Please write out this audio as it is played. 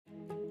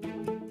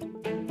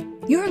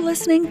You're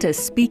listening to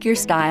Speak Your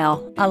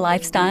Style, a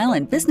lifestyle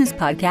and business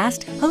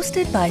podcast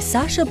hosted by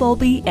Sasha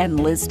Bolby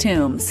and Liz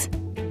Toombs.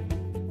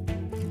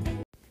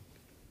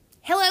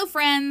 Hello,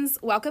 friends.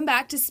 Welcome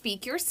back to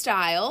Speak Your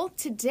Style.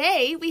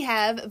 Today, we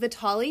have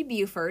Vitali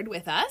Buford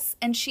with us,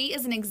 and she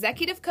is an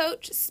executive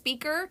coach,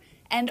 speaker,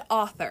 and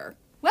author.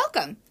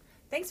 Welcome.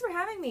 Thanks for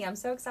having me. I'm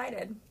so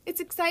excited.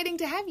 It's exciting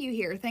to have you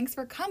here. Thanks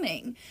for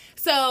coming.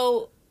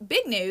 So,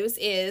 big news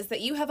is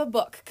that you have a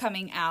book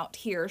coming out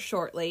here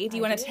shortly. Do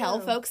you want to tell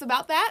folks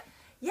about that?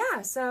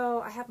 Yeah,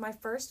 so I have my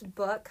first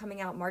book coming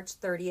out March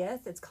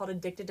 30th. It's called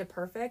Addicted to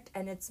Perfect,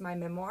 and it's my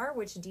memoir,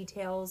 which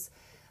details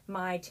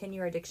my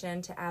 10-year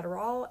addiction to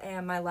Adderall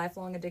and my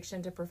lifelong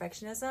addiction to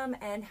perfectionism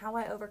and how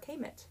I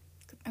overcame it.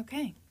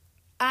 Okay.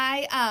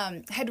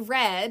 I had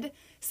read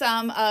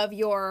some of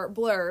your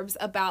blurbs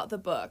about the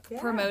book,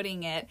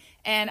 promoting it,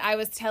 and I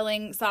was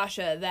telling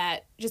Sasha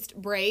that just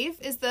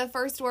brave is the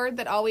first word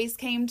that always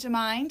came to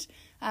mind.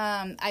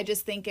 I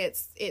just think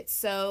it's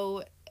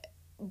so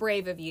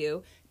brave of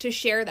you to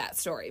share that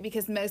story,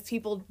 because most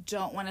people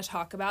don't want to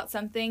talk about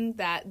something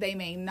that they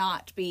may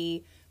not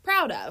be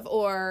proud of,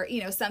 or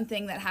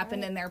something that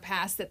happened in their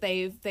past that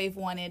they've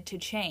wanted to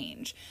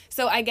change.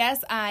 So I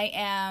guess I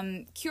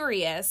am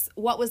curious,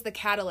 what was the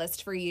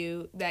catalyst for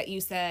you that you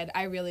said,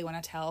 I really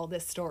want to tell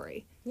this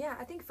story? Yeah,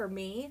 I think for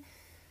me,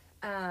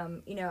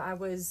 I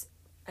was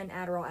an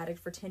Adderall addict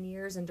for 10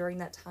 years, and during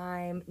that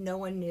time, no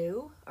one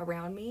knew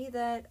around me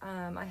that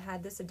I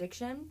had this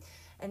addiction,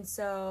 and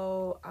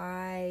so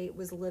I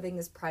was living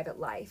this private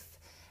life.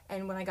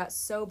 And when I got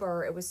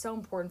sober, it was so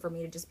important for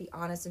me to just be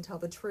honest and tell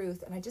the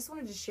truth. And I just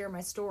wanted to share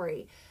my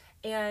story.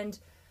 And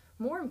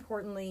more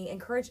importantly,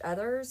 encourage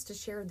others to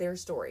share their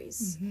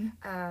stories.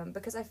 Mm-hmm.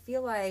 Because I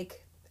feel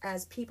like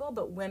as people,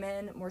 but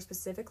women more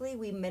specifically,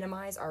 we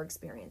minimize our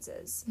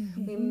experiences.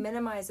 Mm-hmm. We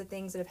minimize the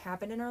things that have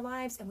happened in our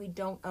lives, and we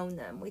don't own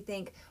them. We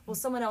think, well,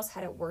 someone else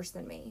had it worse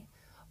than me.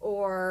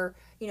 Or,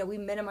 we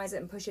minimize it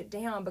and push it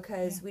down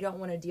because we don't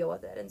want to deal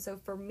with it. And so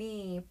for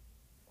me,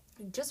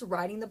 just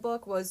writing the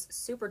book was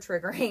super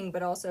triggering,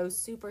 but also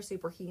super,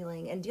 super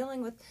healing, and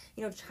dealing with,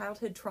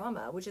 childhood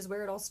trauma, which is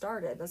where it all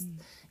started. That's,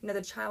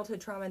 the childhood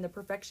trauma and the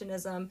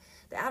perfectionism.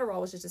 The Adderall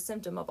was just a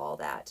symptom of all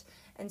that.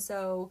 And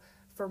so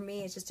for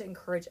me, it's just to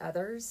encourage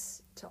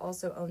others to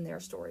also own their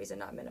stories and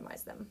not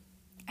minimize them.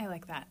 I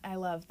like that. I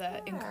love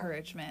the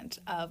encouragement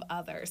of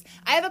others.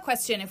 I have a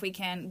question, if we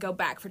can go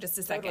back for just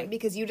a second,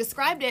 because you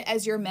described it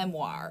as your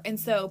memoir. And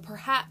so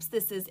perhaps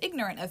this is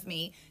ignorant of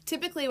me.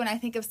 Typically, when I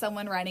think of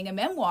someone writing a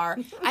memoir,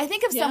 I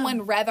think of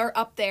someone rather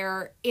up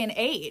there in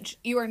age.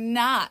 You are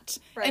not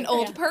an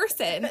old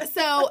person.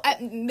 So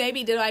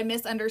maybe did I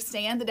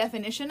misunderstand the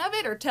definition of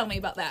it, or tell me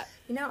about that?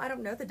 I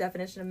don't know the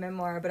definition of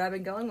memoir, but I've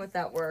been going with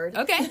that word.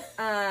 Okay.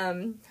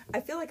 I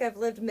feel like I've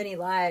lived many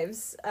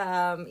lives,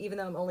 even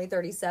though I'm only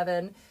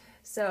 37.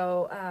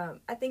 So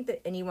I think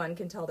that anyone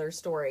can tell their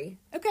story.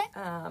 Okay.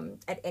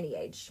 At any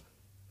age.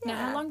 Now,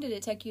 how long did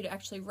it take you to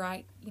actually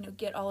write,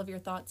 get all of your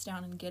thoughts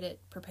down and get it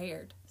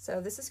prepared?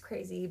 So this is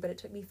crazy, but it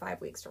took me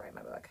 5 weeks to write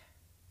my book.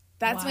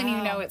 That's when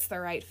you know it's the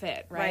right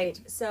fit, right?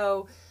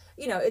 So,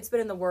 it's been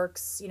in the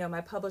works.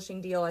 My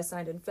publishing deal I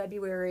signed in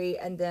February,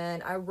 and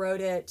then I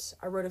wrote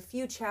a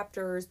few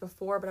chapters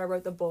before, but I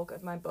wrote the bulk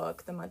of my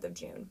book the month of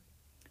June.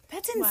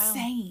 That's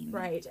insane. Wow.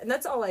 Right. And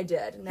that's all I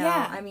did.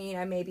 Now, I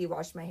maybe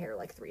washed my hair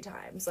like 3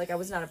 times. Like, I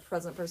was not a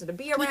pleasant person to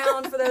be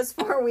around for those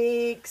 4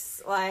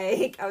 weeks.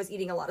 Like, I was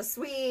eating a lot of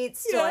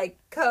sweets to,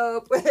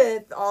 cope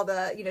with all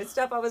the,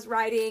 stuff I was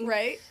writing.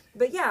 Right.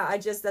 But,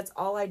 that's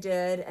all I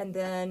did. And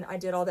then I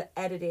did all the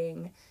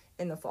editing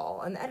in the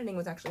fall. And the editing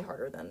was actually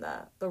harder than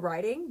the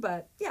writing.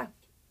 But, yeah.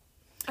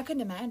 I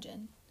couldn't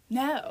imagine.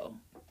 No.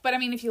 But,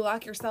 if you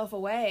lock yourself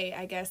away,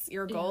 I guess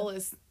your goal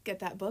is get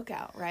that book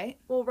out, right?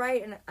 Well,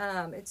 right.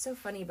 And it's so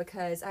funny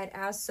because I'd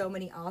asked so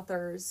many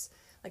authors,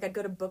 like I'd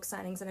go to book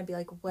signings and I'd be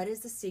like, what is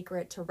the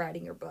secret to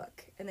writing your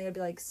book? And they would be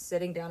like,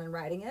 sitting down and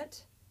writing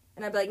it.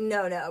 And I'd be like,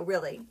 no,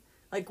 really.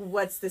 Like,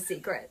 what's the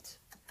secret?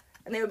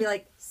 And they would be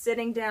like,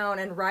 sitting down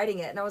and writing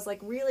it. And I was like,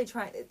 really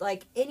trying,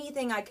 like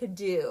anything I could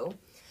do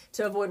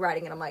to avoid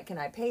writing it. I'm like, can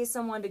I pay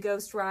someone to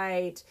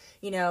ghostwrite?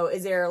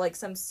 Is there like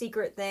some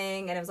secret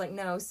thing? And I was like,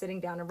 no, sitting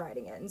down and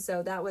writing it. And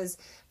so that was,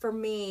 for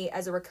me,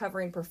 as a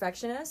recovering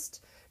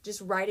perfectionist, just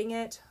writing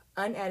it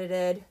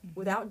unedited,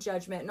 without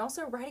judgment, and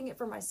also writing it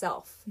for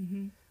myself.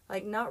 Mm-hmm.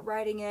 Like, not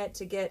writing it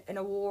to get an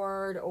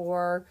award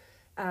or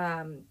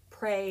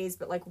praise,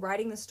 but like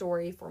writing the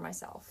story for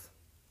myself.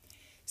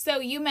 So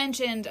you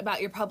mentioned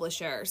about your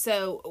publisher.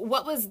 So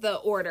what was the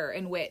order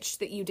in which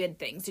that you did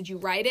things? Did you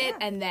write it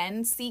and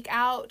then seek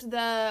out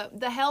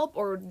the help,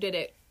 or did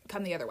it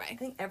come the other way? I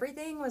think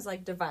everything was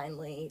like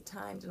divinely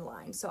timed and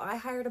aligned. So I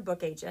hired a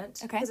book agent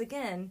because,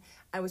 again,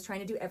 I was trying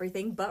to do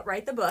everything but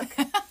write the book.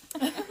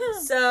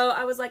 So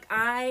I was like,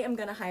 I am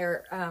going to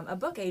hire a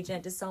book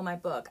agent to sell my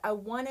book. I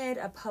wanted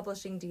a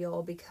publishing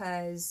deal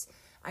because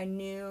I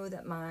knew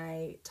that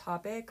my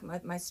topic,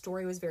 my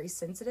story was very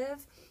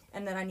sensitive,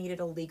 and that I needed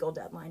a legal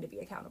deadline to be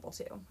accountable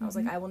to. I was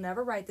like, I will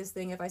never write this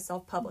thing if I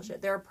self-publish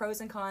it. There are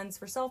pros and cons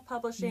for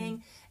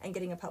self-publishing and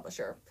getting a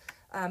publisher.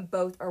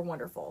 Both are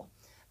wonderful.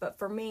 But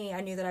for me,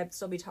 I knew that I'd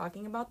still be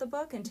talking about the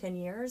book in 10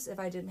 years if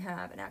I didn't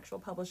have an actual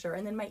publisher.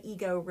 And then my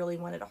ego really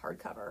wanted a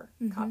hardcover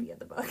copy of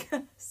the book.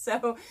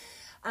 So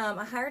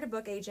I hired a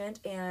book agent,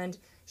 and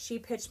she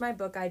pitched my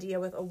book idea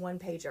with a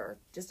one-pager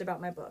just about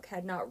my book.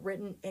 Had not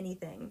written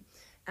anything.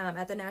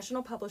 At the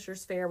National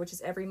Publishers Fair, which is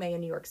every May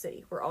in New York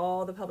City, where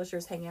all the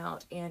publishers hang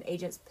out and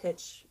agents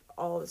pitch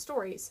all the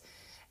stories.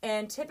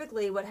 And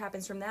typically what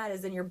happens from that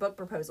is then your book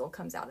proposal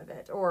comes out of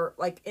it, or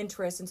like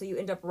interest, and so you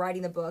end up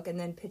writing the book and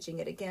then pitching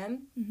it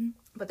again.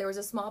 But there was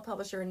a small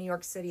publisher in New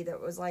York City that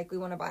was like, we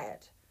want to buy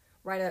it.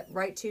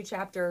 Write 2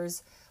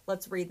 chapters,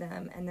 let's read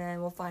them, and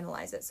then we'll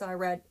finalize it. So I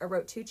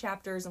wrote 2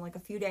 chapters in like a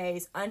few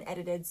days,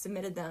 unedited,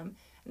 submitted them,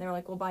 and they were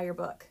like, we'll buy your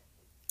book.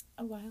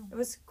 Oh, wow. It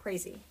was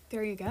crazy.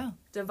 There you go.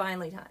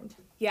 Divinely timed.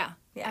 Yeah,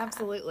 Yeah.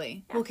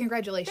 absolutely. Well,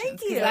 congratulations.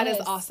 Thank you. 'Cause that is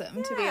Yes.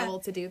 awesome to be Yeah. able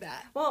to do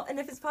that. Well, and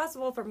if it's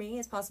possible for me,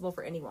 it's possible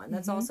for anyone.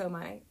 That's also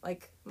my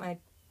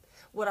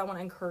what I want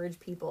to encourage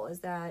people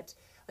is that,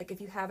 like, if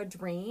you have a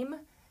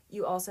dream,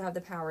 you also have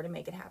the power to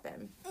make it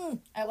happen.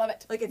 I love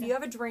it. Like, if you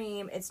have a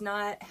dream, it's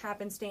not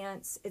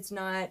happenstance. It's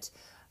not,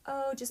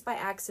 just by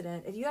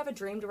accident. If you have a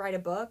dream to write a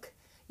book,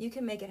 you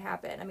can make it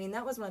happen. I mean,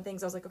 that was one of the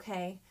things I was like,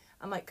 okay,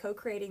 I'm like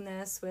co-creating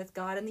this with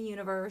God and the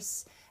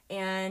universe,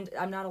 and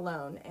I'm not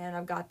alone, and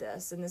I've got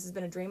this, and this has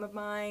been a dream of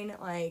mine.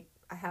 Like,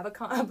 I have a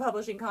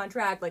publishing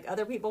contract. Like,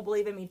 other people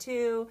believe in me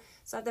too,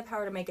 so I have the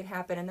power to make it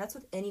happen, and that's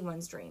with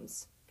anyone's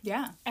dreams.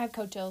 Yeah. I have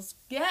coattails.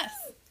 Yes.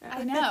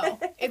 I know.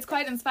 It's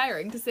quite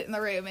inspiring to sit in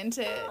the room and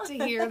to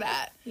hear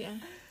that. Yeah.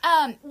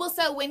 Well,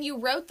 so when you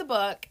wrote the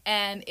book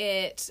and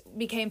it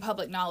became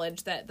public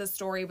knowledge that the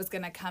story was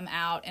going to come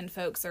out and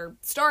folks are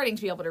starting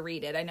to be able to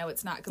read it, I know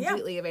it's not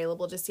completely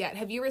available just yet.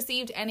 Have you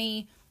received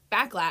any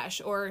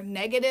backlash or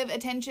negative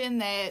attention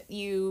that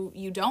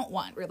you don't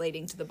want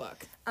relating to the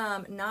book?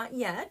 Not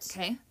yet.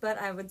 Okay. But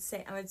I would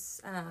say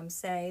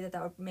that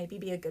would maybe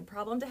be a good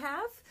problem to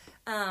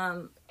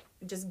have.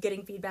 Just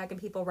getting feedback and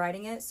people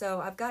writing it.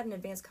 So I've got an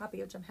advanced copy,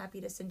 which I'm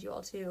happy to send you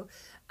all to.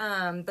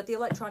 But the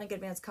electronic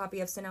advanced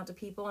copy I've sent out to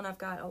people, and I've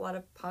got a lot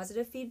of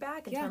positive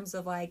feedback in terms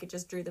of like it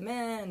just drew them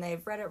in and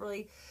they've read it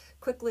really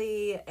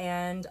quickly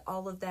and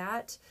all of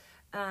that.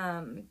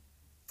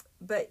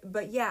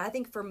 But yeah, I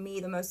think for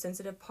me the most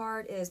sensitive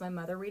part is my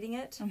mother reading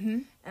it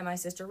and my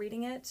sister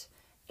reading it,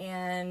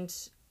 and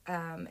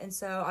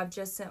so I've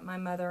just sent my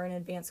mother an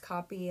advanced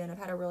copy, and I've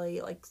had a really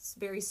like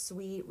very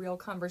sweet, real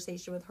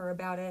conversation with her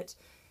about it.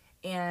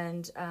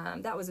 And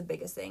that was the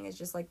biggest thing, is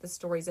just like the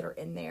stories that are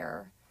in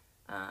there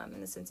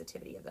and the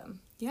sensitivity of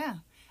them. Yeah.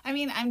 I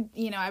mean,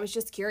 I was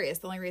just curious.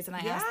 The only reason I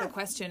asked the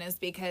question is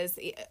because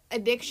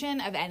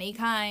addiction of any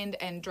kind,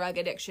 and drug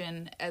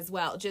addiction as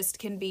well, just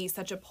can be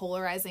such a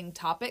polarizing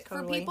topic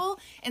for people.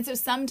 And so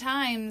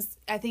sometimes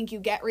I think you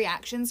get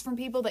reactions from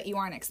people that you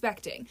aren't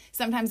expecting.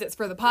 Sometimes it's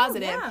for the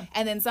positive,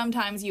 and then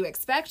sometimes you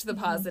expect the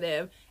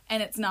positive,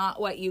 and it's not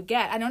what you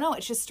get. I don't know.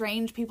 It's just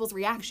strange people's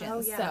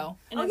reactions. Well,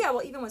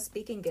 even with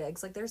speaking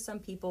gigs, like there's some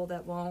people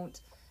that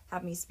won't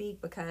have me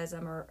speak because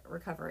I'm a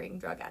recovering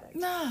drug addict.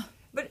 No.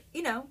 But,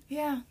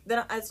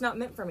 then it's not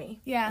meant for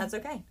me. Yeah. That's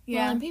okay.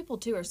 Yeah. Well, and people,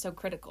 too, are so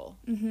critical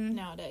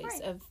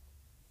nowadays of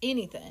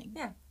anything.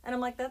 Yeah. And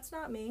I'm like, that's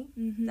not me.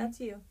 That's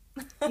you.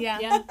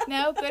 Yeah.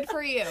 No, good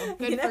for you.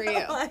 Good for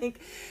you. Like,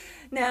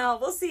 now,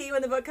 we'll see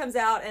when the book comes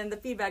out and the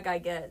feedback I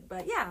get.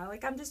 But, yeah,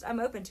 like, I'm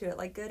open to it,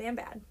 like, good and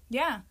bad.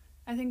 Yeah.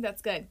 I think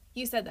that's good.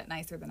 You said that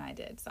nicer than I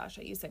did,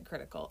 Sasha. You said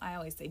critical. I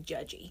always say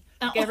judgy.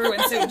 Like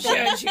everyone's so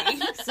judgy.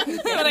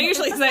 But I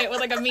usually say it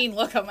with like a mean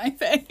look on my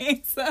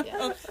face.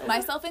 So.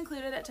 Myself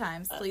included at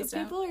times. Please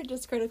don't. People are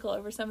just critical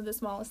over some of the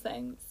smallest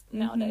things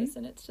nowadays,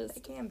 and it's just...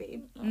 It can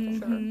be, for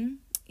sure.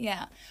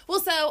 Yeah.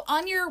 Well, so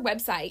on your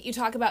website, you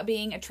talk about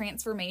being a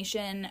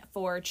transformation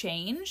for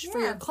change for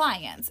your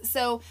clients.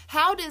 So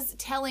how does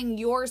telling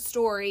your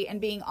story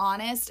and being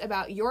honest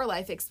about your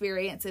life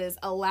experiences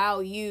allow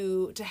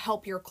you to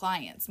help your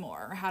clients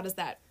more? Or how does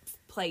that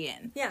play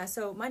in? Yeah,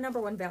 so my number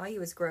one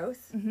value is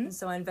growth. And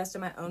so I invest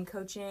in my own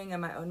coaching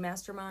and my own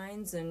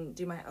masterminds and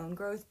do my own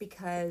growth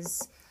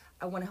because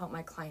I want to help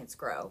my clients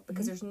grow,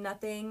 because there's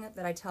nothing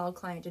that I tell a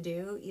client to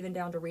do, even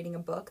down to reading a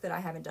book, that I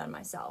haven't done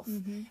myself.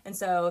 And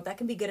so that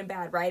can be good and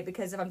bad, right?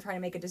 Because if I'm trying to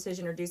make a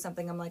decision or do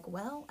something, I'm like,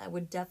 well, I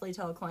would definitely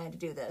tell a client to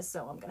do this,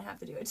 so I'm going to have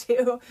to do it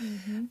too.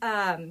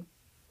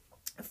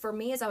 For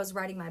me, as I was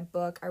writing my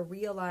book, I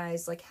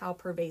realized like how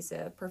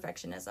pervasive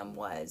perfectionism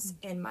was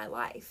in my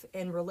life,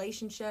 in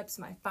relationships,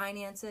 my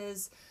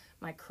finances,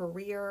 my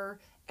career,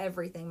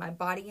 everything, my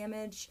body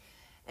image.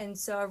 And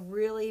so I've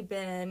really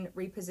been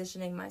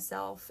repositioning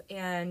myself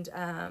and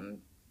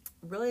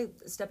really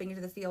stepping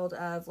into the field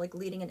of like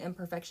leading an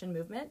imperfection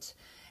movement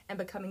and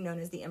becoming known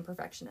as the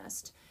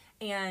imperfectionist,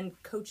 and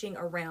coaching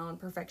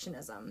around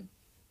perfectionism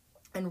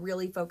and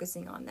really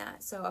focusing on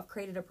that. So I've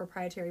created a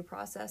proprietary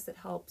process that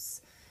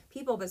helps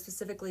people, but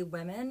specifically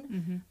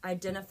women,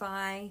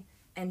 identify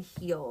and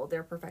heal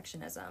their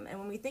perfectionism. And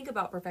when we think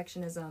about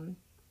perfectionism,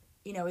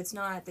 it's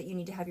not that you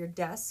need to have your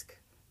desk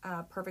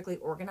perfectly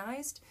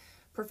organized.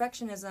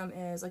 perfectionism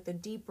is like the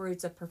deep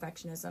roots of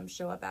perfectionism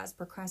show up as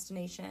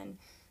procrastination,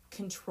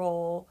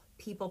 control,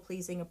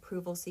 people-pleasing,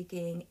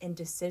 approval-seeking,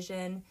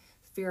 indecision,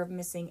 fear of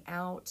missing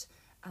out,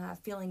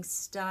 feeling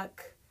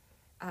stuck,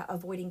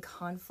 avoiding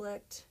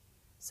conflict.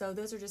 So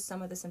those are just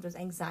some of the symptoms.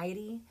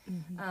 Anxiety,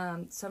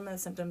 some of the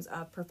symptoms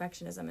of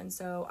perfectionism. And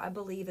so I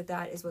believe that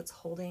that is what's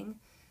holding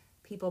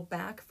people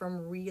back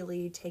from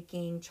really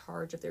taking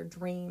charge of their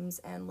dreams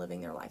and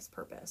living their life's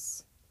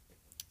purpose.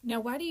 Now,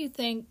 why do you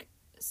think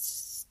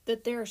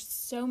that there are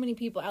so many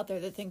people out there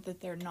that think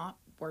that they're not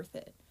worth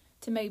it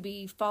to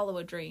maybe follow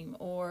a dream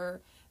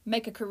or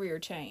make a career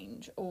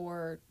change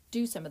or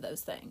do some of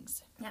those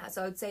things? Yeah,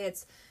 so I would say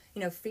it's,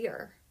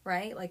 fear,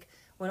 right? Like,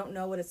 we don't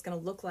know what it's going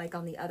to look like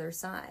on the other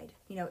side.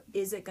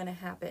 Is it going to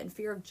happen?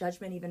 Fear of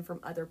judgment even from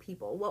other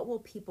people. What will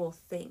people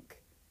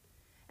think?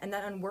 And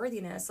that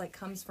unworthiness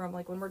comes from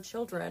when we're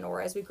children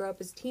or as we grow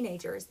up as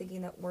teenagers,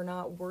 thinking that we're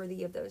not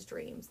worthy of those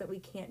dreams, that we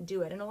can't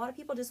do it. And a lot of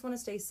people just want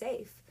to stay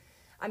safe.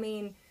 I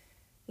mean,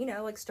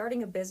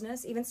 starting a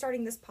business, even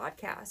starting this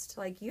podcast,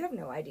 you have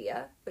no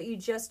idea, but you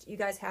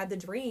guys had the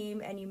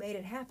dream and you made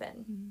it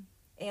happen.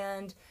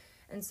 Mm-hmm.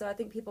 And so I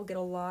think people get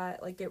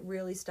get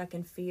really stuck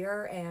in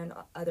fear and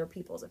other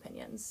people's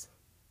opinions.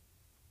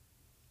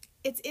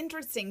 It's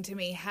interesting to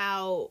me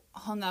how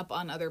hung up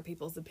on other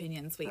people's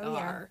opinions we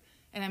are. Yeah.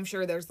 And I'm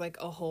sure there's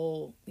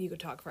you could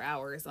talk for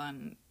hours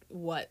on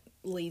what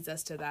leads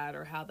us to that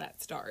or how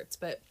that starts.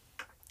 But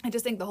I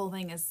just think the whole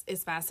thing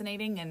is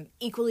fascinating and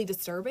equally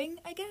disturbing,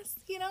 I guess,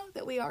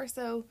 that we are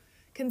so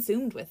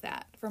consumed with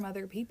that from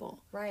other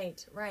people.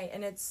 Right.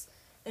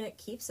 And it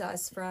keeps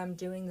us from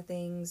doing the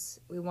things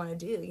we want to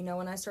do.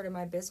 When I started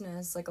my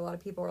business, a lot of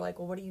people were like,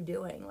 well, what are you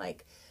doing?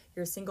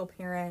 You're a single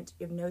parent,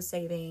 you have no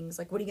savings.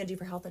 What are you going to do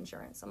for health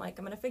insurance? I'm like,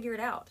 I'm going to figure it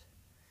out.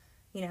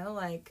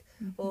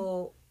 Mm-hmm.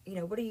 Well,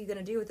 what are you going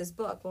to do with this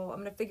book? Well, I'm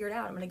going to figure it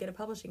out. I'm going to get a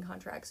publishing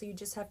contract. So you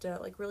just have to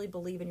really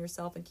believe in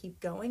yourself and keep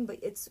going. But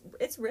it's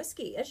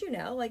risky, as you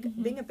know,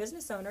 mm-hmm. being a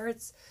business owner,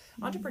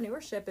 mm-hmm.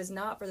 entrepreneurship is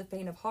not for the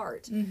faint of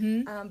heart,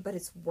 mm-hmm. But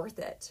it's worth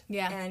it.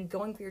 Yeah. And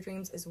going for your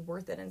dreams is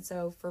worth it. And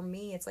so for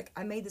me, it's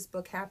I made this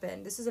book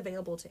happen. This is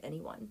available to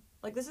anyone.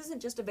 This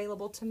isn't just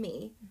available to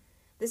me.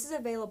 This is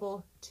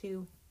available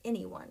to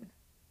anyone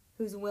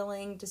who's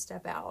willing to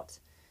step out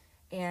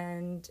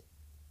and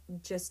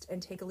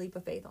take a leap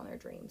of faith on their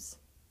dreams.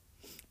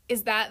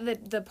 Is that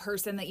the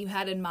person that you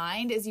had in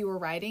mind as you were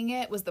writing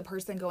it? Was the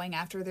person going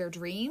after their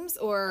dreams?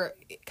 Or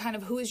kind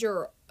of who is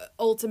your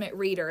ultimate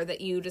reader that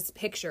you just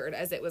pictured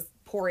as it was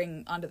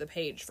pouring onto the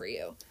page for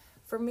you?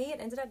 For me, it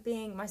ended up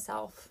being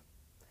myself.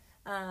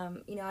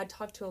 I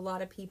talked to a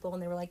lot of people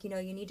and they were like, you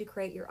need to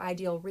create your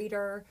ideal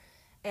reader.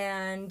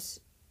 And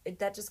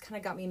that just kind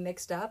of got me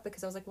mixed up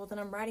because I was like, well, then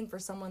I'm writing for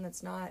someone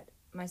that's not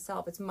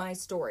myself. It's my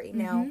story. Mm-hmm.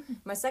 Now,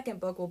 my second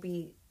book will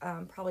be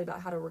probably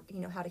about how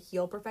to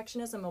heal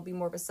perfectionism. It'll be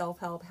more of a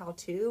self-help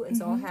how-to, and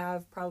so I'll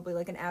have probably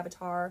an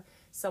avatar,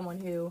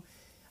 someone who,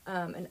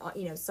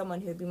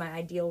 someone who would be my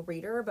ideal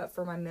reader. But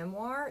for my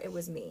memoir, it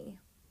was me.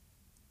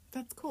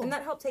 That's cool, and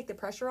that helped take the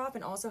pressure off,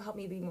 and also helped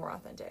me be more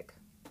authentic.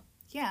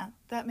 Yeah,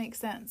 that makes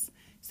sense.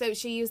 So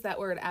she used that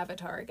word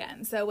avatar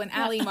again. So when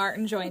Allie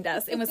Martin joined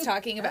us and was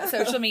talking about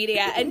social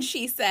media, and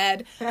she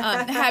said,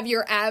 have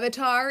your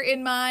avatar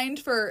in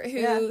mind for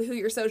who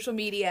your social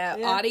media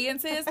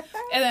audience is.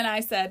 And then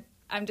I said,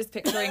 I'm just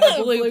picturing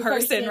a blue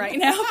person right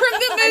now from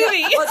the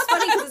movie. Well, it's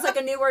funny because it's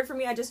a new word for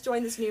me. I just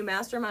joined this new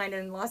mastermind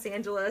in Los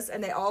Angeles,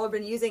 and they all have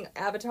been using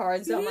avatar,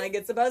 and so I'm like,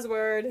 it's a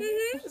buzzword.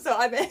 Mm-hmm.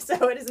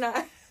 So it is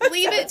not.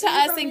 Leave it to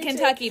us in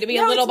Kentucky to be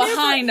a little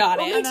behind on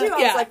it. Me too.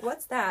 I was like,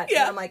 what's that?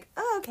 Yeah. And I'm like,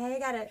 oh, okay, I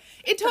got it.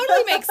 It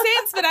totally makes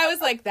sense, but I was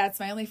like, that's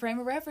my only frame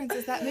of reference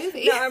is that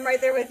movie. No, I'm right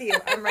there with you.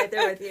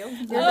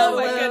 Oh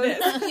my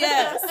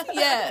goodness.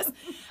 Yes.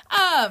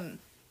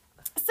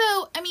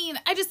 So, I mean,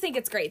 I just think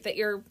it's great that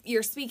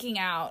you're speaking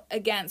out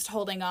against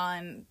holding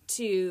on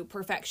to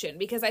perfection,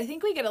 because I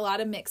think we get a lot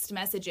of mixed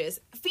messages,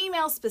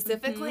 females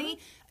specifically,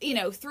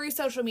 through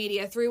social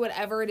media, through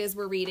whatever it is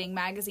we're reading,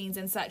 magazines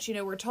and such.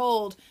 We're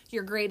told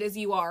you're great as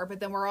you are, but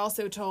then we're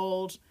also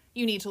told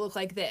you need to look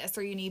like this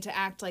or you need to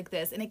act like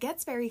this. And it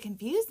gets very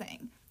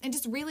confusing and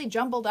just really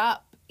jumbled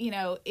up,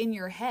 in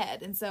your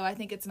head. And so I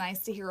think it's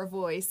nice to hear a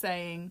voice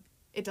saying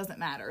it doesn't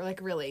matter.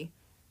 Really,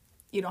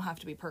 you don't have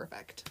to be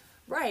perfect.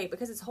 Right,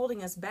 because it's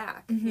holding us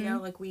back.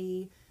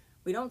 Mm-hmm.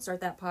 We don't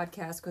start that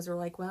podcast because we're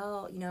like,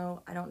 well,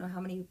 I don't know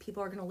how many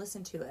people are going to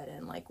listen to it,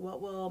 and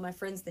what will my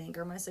friends think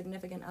or my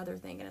significant other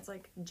think? And it's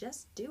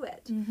just do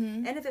it.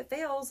 Mm-hmm. And if it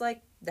fails,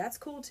 that's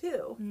cool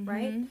too, mm-hmm.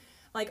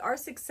 right? Our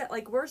success,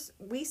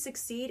 we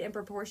succeed in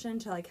proportion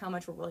to how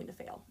much we're willing to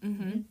fail.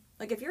 Mm-hmm.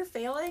 If you're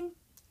failing,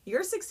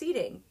 you're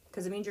succeeding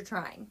because it means you're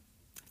trying.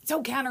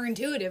 So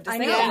counterintuitive to say I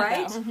know, that,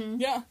 right?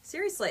 Mm-hmm. Yeah.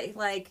 Seriously,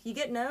 you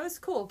get no's,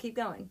 cool, keep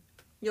going.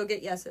 You'll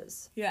get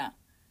yeses. Yeah,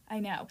 I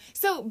know.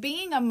 So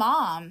being a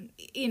mom,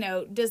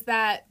 does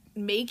that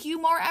make you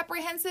more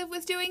apprehensive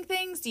with doing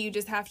things? Do you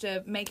just have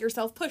to make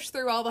yourself push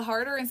through all the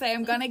harder and say,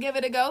 I'm going to give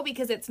it a go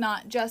because it's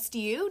not just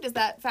you? Does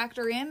that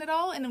factor in at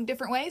all in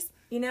different ways?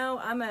 You know,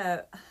 I'm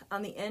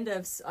on the end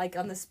of, like,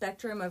 on the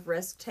spectrum of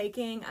risk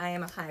taking, I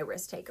am a high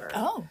risk taker.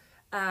 Oh.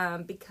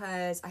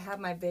 Because I have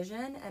my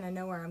vision and I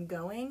know where I'm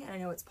going and I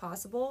know it's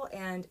possible,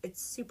 and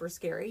it's super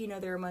scary. You know,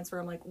 there are months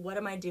where I'm like, what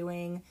am I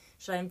doing?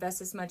 Should I invest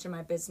this much in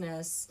my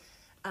business?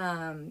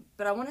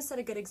 But I want to set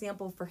a good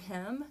example for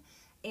him.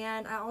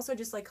 And I also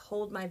just, like,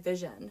 hold my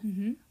vision.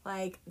 Mm-hmm.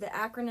 Like, the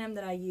acronym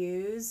that I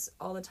use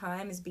all the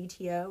time is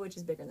BTO, which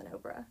is bigger than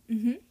Oprah.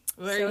 Mm-hmm.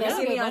 So when you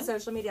see me on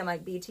social media, I'm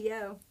like,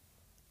 BTO.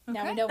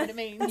 Now we know what it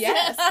means.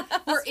 Yes.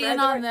 We're in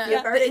on the,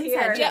 You've heard it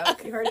inside here.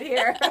 joke. You heard it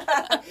here.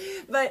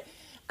 But,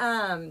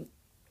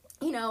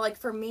 you know, like,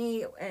 for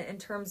me, in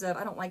terms of,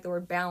 I don't like the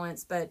word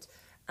balance, but,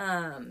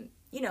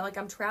 you know, like,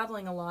 I'm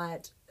traveling a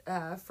lot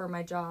for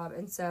my job.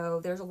 And so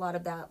there's a lot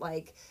of that,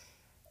 like,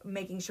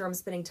 making sure I'm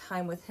spending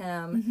time with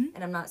him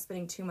and I'm not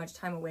spending too much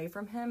time away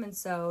from him. And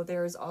so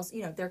there's also,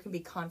 you know, there can be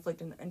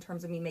conflict in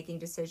terms of me making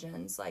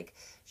decisions. Like,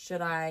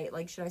 should I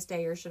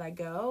stay or should I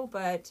go?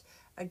 But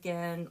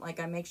again, like,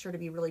 I make sure to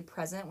be really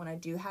present when I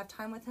do have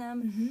time with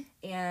him.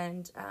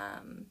 And,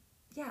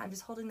 yeah, I'm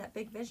just holding that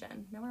big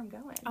vision. Know where I'm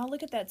going. I'll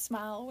look at that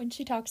smile when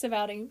she talks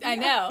about him. I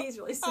know. He's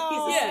really he's the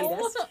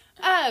sweetest.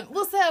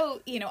 Well, so,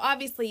 you know,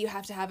 obviously you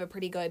have to have a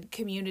pretty good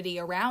community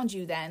around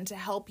you then to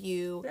help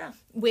you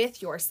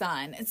with your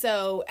son. And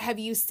so have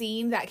you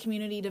seen that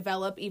community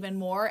develop even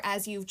more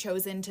as you've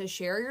chosen to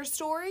share your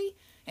story?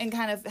 And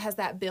kind of has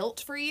that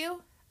built for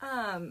you?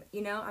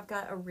 You know, I've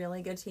got a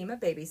really good team of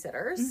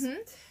babysitters.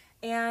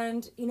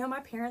 And, you know, my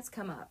parents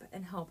come up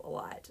and help a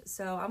lot.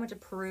 So I went to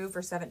Peru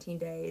for 17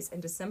 days in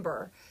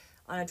December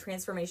on a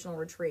transformational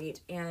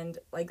retreat. And,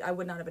 like, I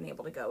would not have been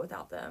able to go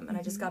without them. And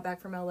I just got back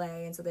from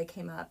LA. And so they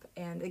came up,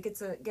 and it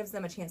gives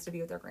them a chance to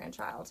be with their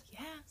grandchild.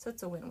 Yeah. So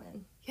it's a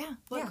win-win. Yeah.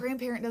 What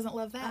grandparent doesn't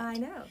love that? I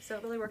know. So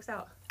it really works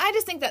out. I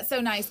just think that's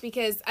so nice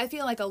because I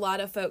feel like a lot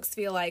of folks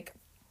feel like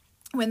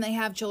when they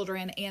have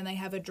children and they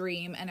have a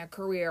dream and a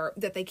career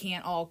that they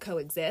can't all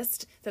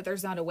coexist, that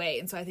there's not a way.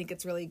 And so I think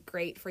it's really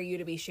great for you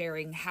to be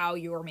sharing how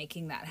you're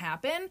making that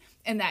happen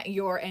and that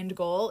your end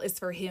goal is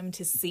for him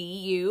to see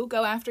you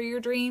go after your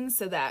dreams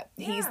so that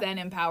he's then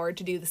empowered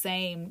to do the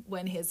same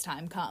when his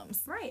time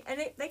comes. Right. And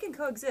they can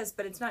coexist,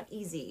 but it's not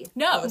easy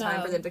all the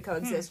time for them to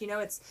coexist. You know,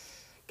 it's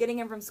getting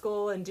him from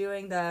school and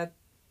doing the,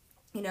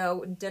 you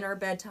know, dinner,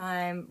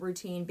 bedtime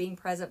routine, being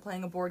present,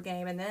 playing a board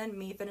game, and then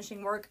me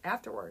finishing work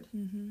afterward.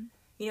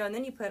 You know, and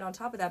then you put on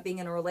top of that being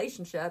in a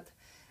relationship,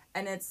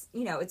 and it's,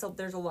 you know,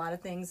 there's a lot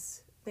of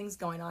things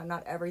going on.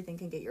 Not everything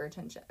can get your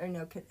attention, or, you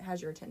know,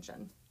 has your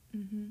attention.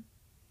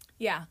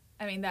 Yeah,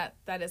 I mean,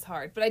 that is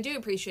hard. But I do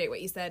appreciate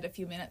what you said a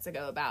few minutes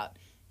ago about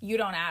you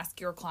don't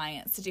ask your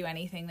clients to do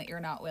anything that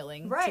you're not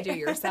willing to do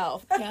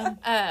yourself.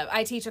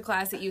 I teach a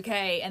class at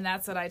UK, and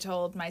that's what I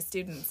told my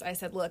students. I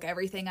said, look,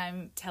 everything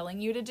I'm telling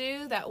you to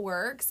do that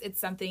works, it's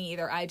something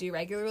either I do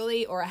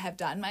regularly or I have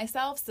done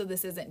myself. So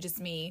this isn't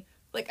just me,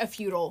 like, a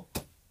futile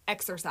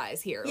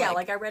exercise here. Yeah,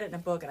 like I read it in a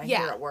book and I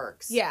hear it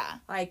works. Yeah.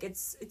 Like,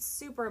 it's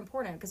super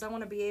important because I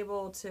want to be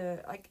able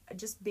to, like,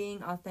 just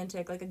being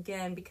authentic. Like,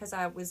 again, because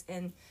I was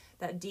in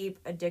that deep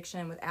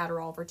addiction with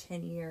Adderall for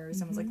 10 years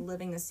and was, like,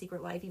 living this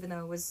secret life, even though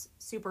it was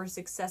super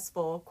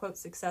successful, quote,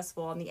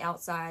 successful on the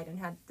outside and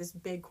had this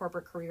big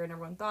corporate career and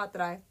everyone thought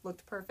that I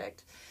looked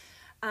perfect.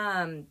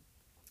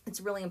 It's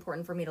really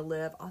important for me to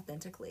live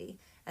authentically.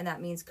 And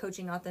that means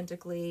coaching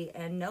authentically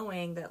and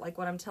knowing that, like,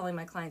 what I'm telling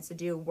my clients to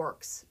do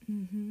works.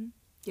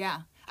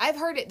 Yeah. I've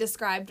heard it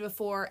described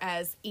before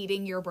as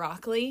eating your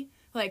broccoli.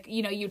 Like,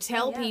 you know, you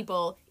tell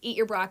people, eat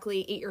your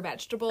broccoli, eat your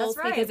vegetables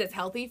because it's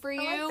healthy for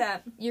you. I like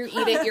that. You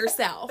eat it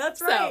yourself.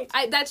 That's right.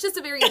 So that's just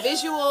a very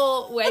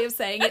visual way of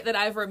saying it that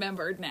I've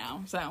remembered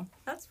now. So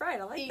that's right.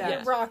 I like Eat that.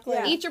 your broccoli.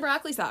 Yeah. eat your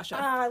broccally, Sasha.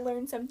 I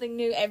learn something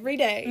new every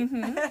day.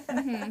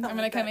 I'm going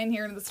to come in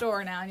here into the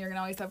store now and you're going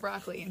to always have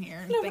broccoli in here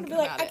and I'm thinking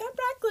gonna be like, about I it. got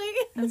broccoli.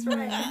 That's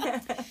right.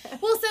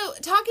 Well, so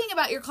talking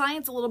about your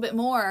clients a little bit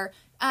more,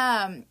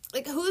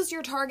 like, who's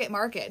your target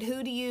market?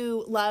 Who do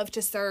you love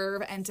to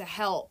serve and to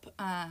help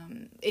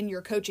in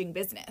your coaching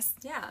business?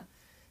 Yeah.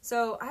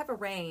 So I have a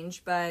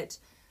range, but,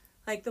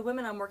 like, the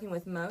women I'm working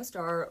with most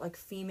are, like,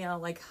 female,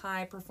 like,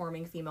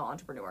 high-performing female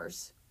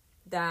entrepreneurs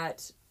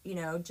that, you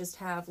know, just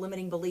have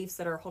limiting beliefs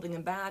that are holding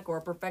them back, or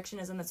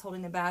perfectionism that's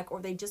holding them back, or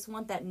they just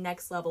want that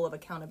next level of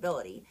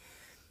accountability.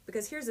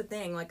 Because here's the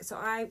thing, like, so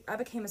I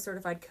became a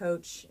certified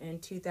coach in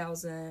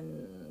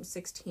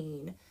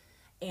 2016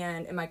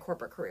 and in my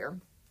corporate career,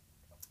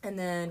 and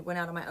then went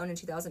out on my own in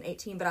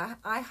 2018. But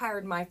I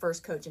hired my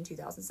first coach in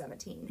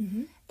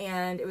 2017.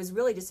 And it was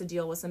really just to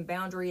deal with some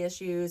boundary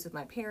issues with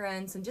my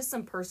parents and just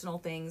some personal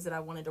things that I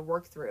wanted to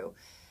work through.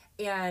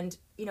 And,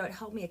 you know, it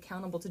held me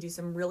accountable to do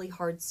some really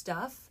hard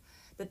stuff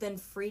that then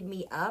freed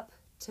me up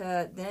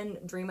to then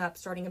dream up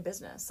starting a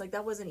business. Like,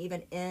 that wasn't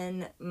even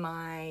in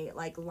my,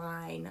 like,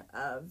 line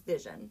of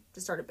vision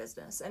to start a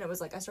business. And it was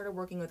like I started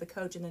working with a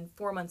coach, and then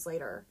 4 months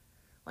later,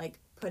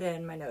 like, put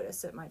in my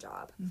notice at my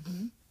job.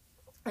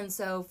 And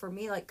so for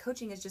me, like,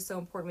 coaching is just so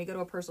important. We go to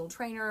a personal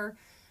trainer,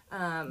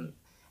 and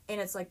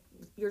it's like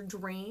your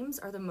dreams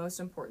are the most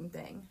important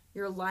thing.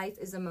 Your life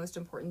is the most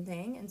important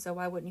thing. And so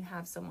why wouldn't you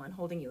have someone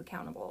holding you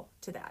accountable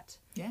to that?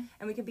 Yeah.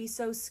 And we can be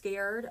so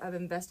scared of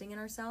investing in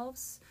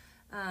ourselves.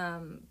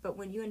 But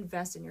when you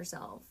invest in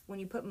yourself, when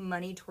you put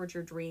money towards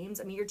your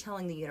dreams, I mean, you're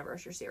telling the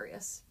universe you're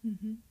serious.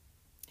 Mm-hmm.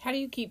 How do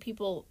you keep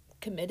people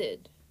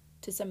committed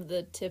to some of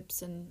the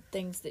tips and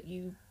things that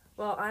you...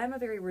 Well, I'm a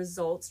very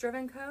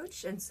results-driven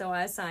coach, and so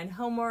I assign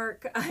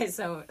homework, I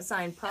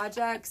assign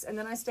projects, and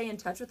then I stay in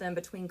touch with them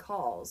between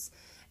calls.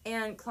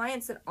 And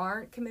clients that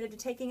aren't committed to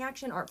taking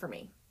action aren't for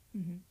me.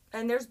 Mm-hmm.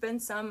 And there's been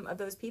some of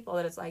those people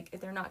that it's like,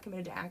 if they're not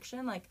committed to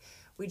action, like,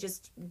 we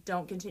just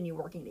don't continue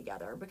working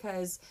together,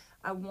 because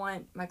I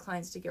want my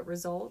clients to get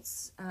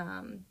results,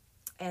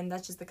 and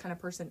that's just the kind of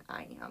person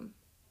I am.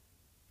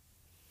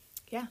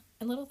 Yeah.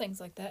 And little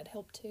things like that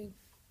help too.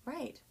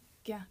 Right.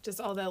 Yeah, just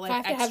all the, If I like,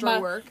 have to extra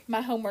have work.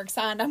 my homework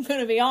signed, I'm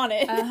going to be on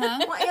it.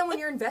 Uh-huh. Well, and when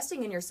you're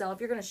investing in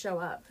yourself, you're going to show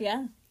up.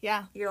 Yeah.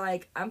 Yeah. You're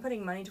like, I'm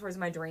putting money towards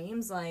my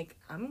dreams, like,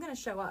 I'm going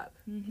to show up.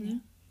 Mm-hmm.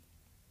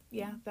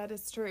 Yeah, that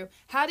is true.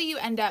 How do you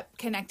end up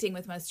connecting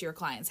with most of your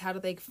clients? How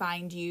do they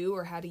find you,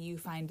 or how do you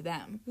find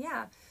them?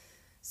 Yeah.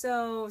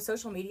 So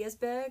social media is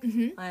big.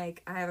 Mm-hmm.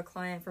 Like, I have a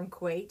client from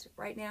Kuwait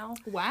right now.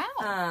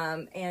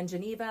 Wow. And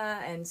Geneva.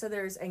 And so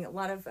there's a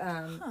lot of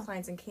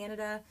clients in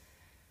Canada.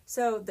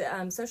 So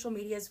the social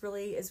media is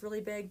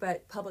really big,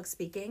 but public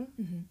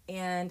speaking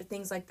and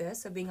things like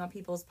this. So being on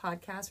people's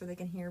podcasts where they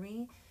can hear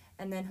me,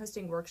 and then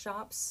hosting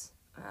workshops,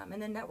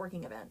 and then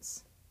networking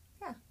events.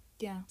 Yeah.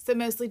 Yeah. So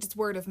mostly just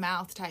word of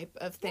mouth type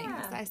of things,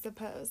 Yeah. I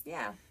suppose.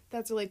 Yeah.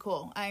 That's really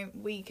cool.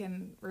 We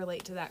can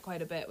relate to that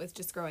quite a bit with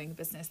just growing the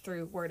business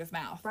through word of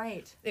mouth.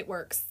 Right. It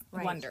works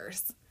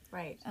wonders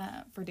Right.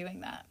 for doing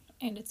that.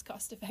 And it's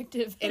cost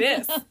effective. It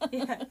is.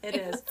 Yeah, it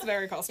is. It's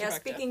very cost Yeah,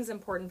 effective. speaking is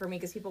important for me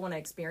because people want to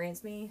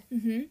experience me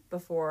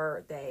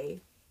before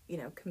they,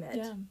 commit.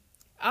 Yeah.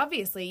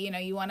 Obviously,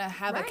 you want to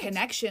have a Right.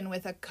 connection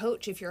with a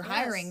coach if you're Yes.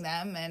 hiring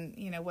them. And,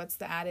 what's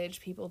the adage?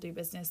 People do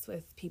business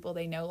with people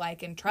they know,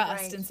 like, and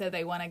trust. Right. And so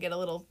they want to get a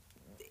little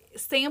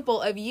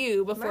sample of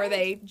you before Right.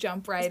 they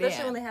jump right Especially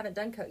in. when they haven't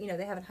done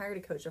they haven't hired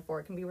a coach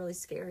before. It can be really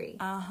scary.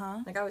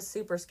 Uh-huh. Like, I was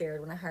super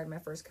scared when I hired my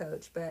first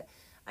coach, but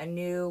I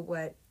knew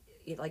what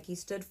he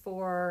stood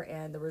for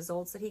and the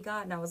results that he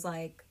got, and I was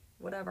like,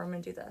 whatever, I'm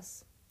gonna do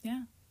this.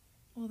 Yeah.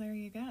 Well, there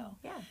you go.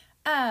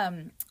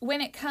 Yeah.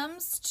 When it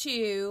comes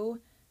to,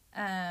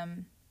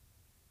 I'm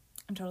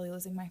totally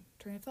losing my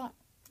train of thought.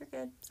 You're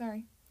good.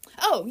 Sorry.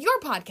 Oh, your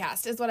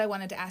podcast is what I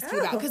wanted to ask you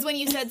about. Oh. Because when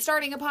you said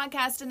starting a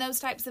podcast and those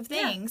types of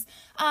things,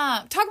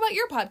 talk about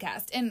your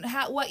podcast and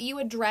what you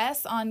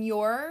address on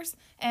yours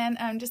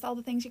and just all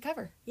the things you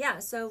cover. Yeah,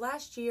 so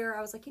last year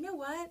I was like, you know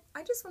what?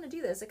 I just want to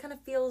do this. It kind of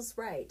feels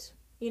right.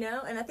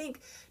 And I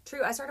think,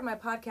 I started my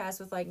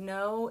podcast with, like,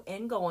 no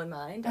end goal in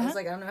mind. I was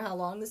like, I don't know how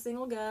long this thing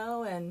will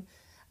go, and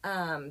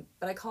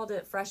but I called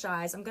it Fresh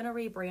Eyes. I'm going to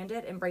rebrand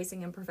it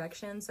Embracing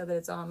Imperfection so that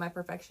it's on my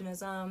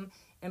Perfectionism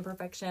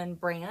Imperfection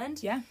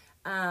brand. Yeah.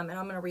 And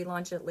I'm going to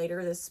relaunch it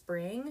later this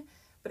spring.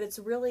 But it's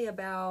really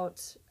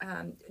about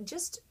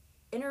just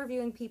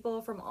interviewing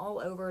people from all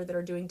over that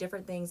are doing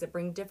different things, that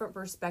bring different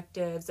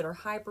perspectives, that are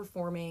high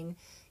performing,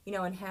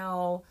 and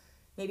how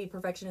maybe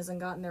perfectionism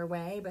got in their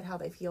way, but how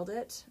they've healed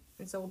it.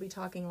 And so we'll be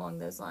talking along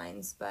those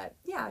lines. But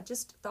yeah,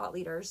 just thought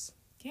leaders.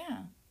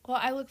 Yeah. Well,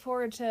 I look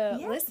forward to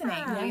listening.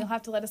 Yeah. You'll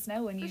have to let us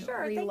know when you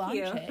sure. Thank relaunch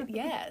you. it.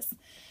 Yes.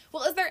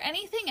 Well, is there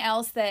anything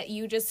else that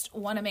you just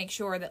want to make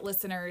sure that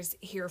listeners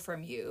hear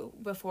from you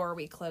before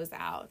we close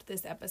out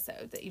this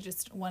episode that you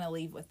just want to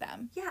leave with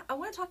them? Yeah, I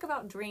want to talk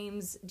about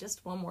dreams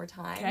just one more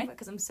time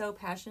because I'm so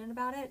passionate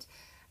about it.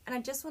 And I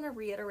just want to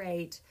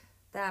reiterate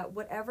that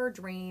whatever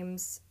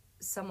dreams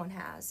someone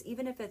has,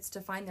 even if it's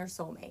to find their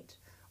soulmate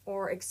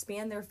or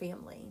expand their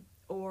family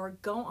or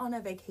go on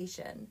a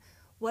vacation,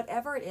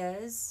 whatever it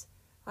is,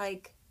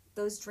 like,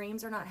 those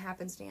dreams are not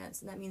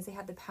happenstance, and that means they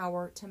have the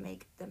power to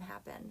make them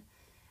happen.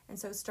 And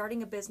so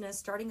starting a business,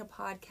 starting a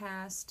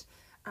podcast,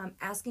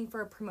 asking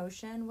for a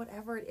promotion,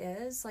 whatever it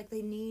is, like,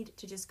 they need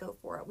to just go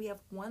for it. We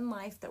have one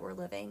life that we're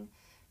living.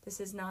 This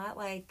is not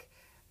like,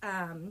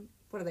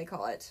 what do they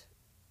call it?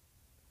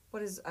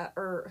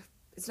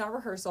 It's not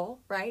rehearsal,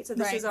 right? So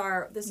this is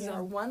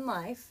our one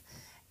life,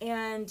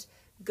 and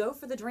go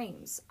for the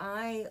dreams.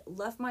 I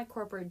left my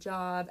corporate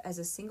job as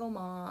a single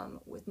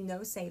mom with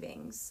no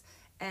savings,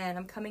 and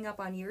I'm coming up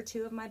on year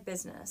 2 of my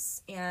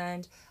business,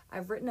 and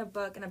I've written a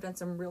book, and I've done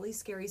some really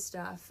scary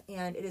stuff,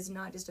 and it is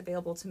not just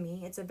available to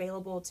me, it's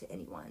available to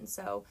anyone.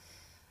 So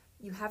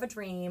you have a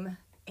dream,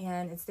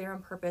 and it's there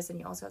on purpose, and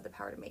you also have the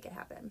power to make it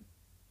happen.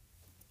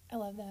 I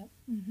love that.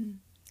 Mm-hmm.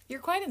 You're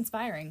quite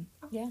inspiring.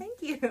 Oh, Yeah.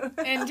 Thank you.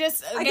 And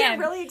just, I again,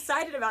 get really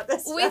excited about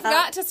this we've stuff.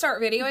 got to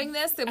start videoing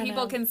this so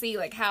people know. can see,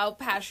 like, how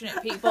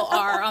passionate people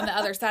are on the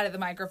other side of the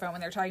microphone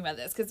when they're talking about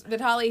this. Because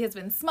Vitaly has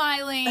been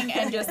smiling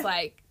and just,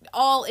 like,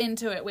 all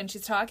into it when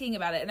she's talking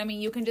about it. And, I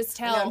mean, you can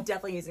just I know, tell. I'm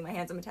definitely using my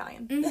hands. I'm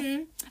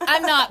Italian.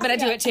 I'm not, but I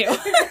do it too.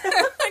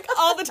 Like,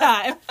 all the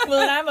time. Well,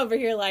 and I'm over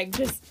here like,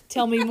 just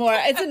tell me more.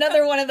 It's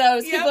another one of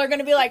those. Yep. People are going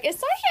to be like, is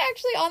Sasha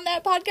actually on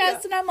that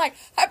podcast? And I'm like,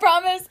 I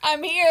promise,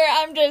 I'm here.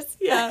 I'm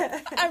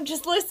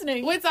just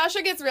listening. When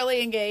Sasha gets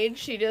really engaged,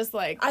 she just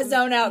like I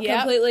zone out Yep.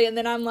 completely, and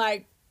then I'm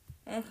like,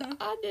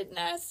 I didn't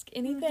ask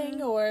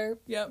anything, or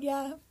Yep.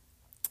 yeah.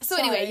 So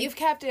Sorry. anyway, you've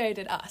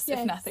captivated us, if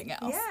Yes. nothing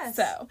else. Yes.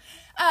 So,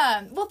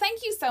 well,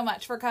 thank you so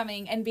much for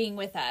coming and being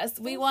with us.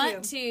 We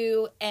want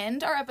to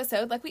end our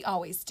episode like we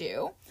always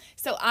do.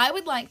 So I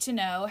would like to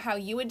know how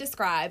you would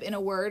describe in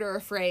a word or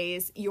a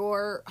phrase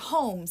your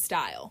home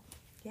style.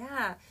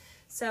 Yeah.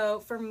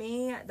 So for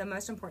me, the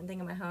most important thing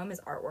in my home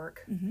is artwork.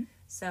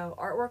 So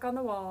artwork on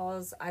the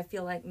walls, I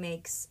feel like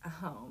makes a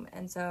home.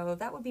 And so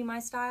that would be my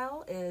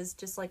style, is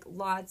just like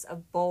lots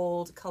of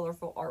bold,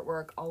 colorful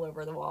artwork all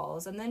over the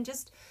walls. And then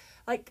just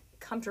like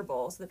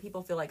comfortable so that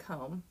people feel like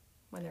home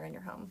when they're in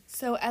your home.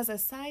 So as a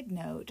side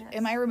note,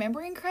 am I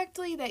remembering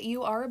correctly that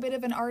you are a bit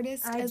of an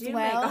artist I as do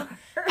well? make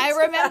art. I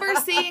remember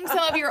seeing some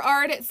of your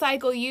art at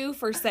Cycle U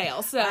for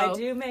sale. So I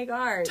do make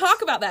art.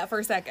 talk about that for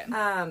a second.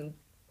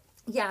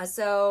 Yeah,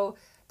 so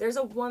there's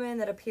a woman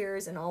that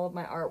appears in all of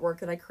my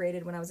artwork that I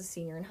created when I was a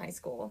senior in high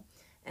school.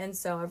 And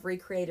so I've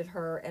recreated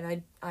her,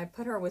 and I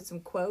put her with some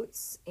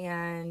quotes,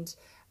 and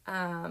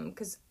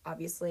because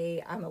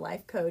obviously I'm a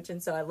life coach,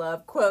 and so I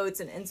love quotes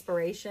and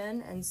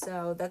inspiration, and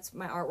so that's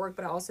my artwork,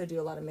 but I also do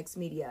a lot of mixed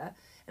media.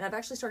 And I've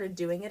actually started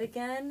doing it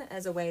again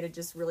as a way to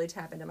just really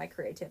tap into my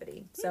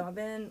creativity. So I've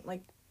been,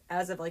 like,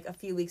 as of like a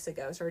few weeks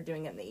ago, started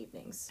doing it in the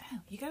evenings. Oh,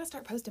 you got to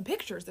start posting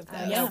pictures of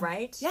those. I know,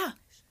 right? Yeah.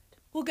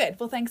 Well, good.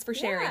 Well, thanks for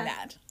sharing Yeah.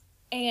 that.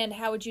 And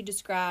how would you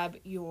describe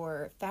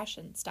your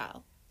fashion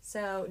style?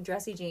 So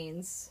dressy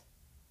jeans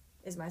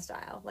is my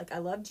style. Like, I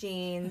love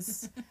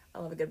jeans. I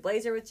love a good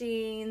blazer with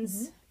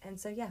jeans. And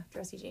so, yeah,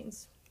 dressy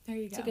jeans. There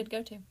you It's go. a good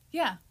go-to.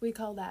 Yeah, we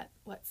call that,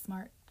 what,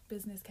 smart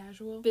business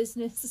casual?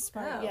 Business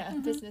smart. Oh. Yeah,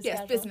 business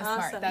Yes, casual. business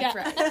smart. Awesome. That's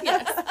Yeah. right.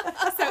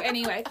 Yes. So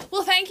anyway,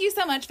 well, thank you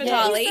so much, Thank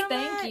Vitali. you so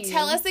Thank much. you.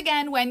 Tell us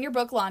again when your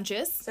book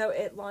launches. So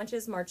it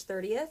launches March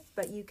 30th,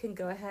 but you can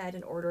go ahead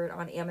and order it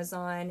on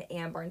Amazon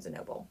and Barnes &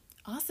 Noble.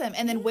 Awesome.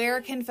 And then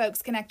where can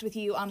folks connect with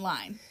you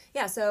online?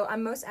 Yeah, so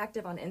I'm most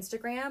active on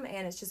Instagram,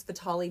 and it's just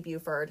Vitali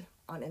Buford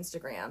on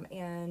Instagram.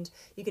 And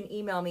you can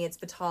email me. It's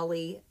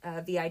Vitali,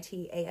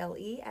 Vitale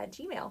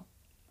 @gmail.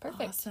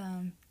 Perfect.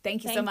 Awesome.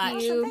 Thank you so Thank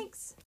much. you. Awesome,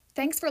 thanks.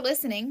 Thanks for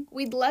listening.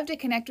 We'd love to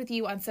connect with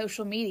you on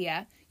social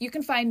media. You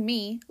can find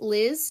me,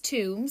 Liz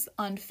Toombs,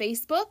 on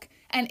Facebook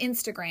and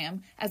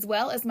Instagram, as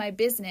well as my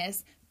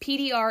business,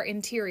 PDR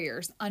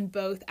Interiors, on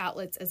both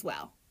outlets as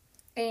well.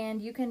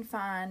 And you can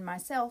find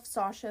myself,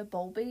 Sasha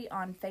Bowlby,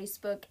 on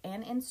Facebook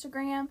and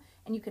Instagram.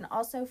 And you can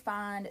also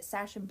find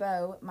Sash and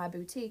Bow, my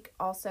boutique,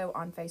 also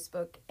on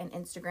Facebook and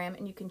Instagram.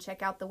 And you can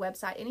check out the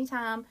website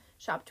anytime,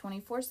 shop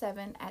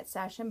 24/7 at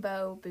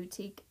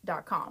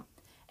sashandbowboutique.com.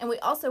 And we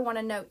also want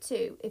to note,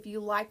 too, if you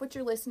like what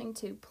you're listening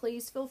to,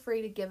 please feel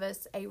free to give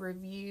us a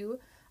review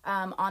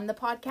on the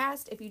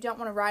podcast. If you don't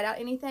want to write out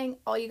anything,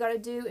 all you got to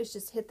do is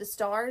just hit the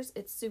stars.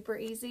 It's super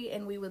easy,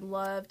 and we would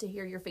love to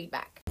hear your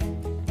feedback.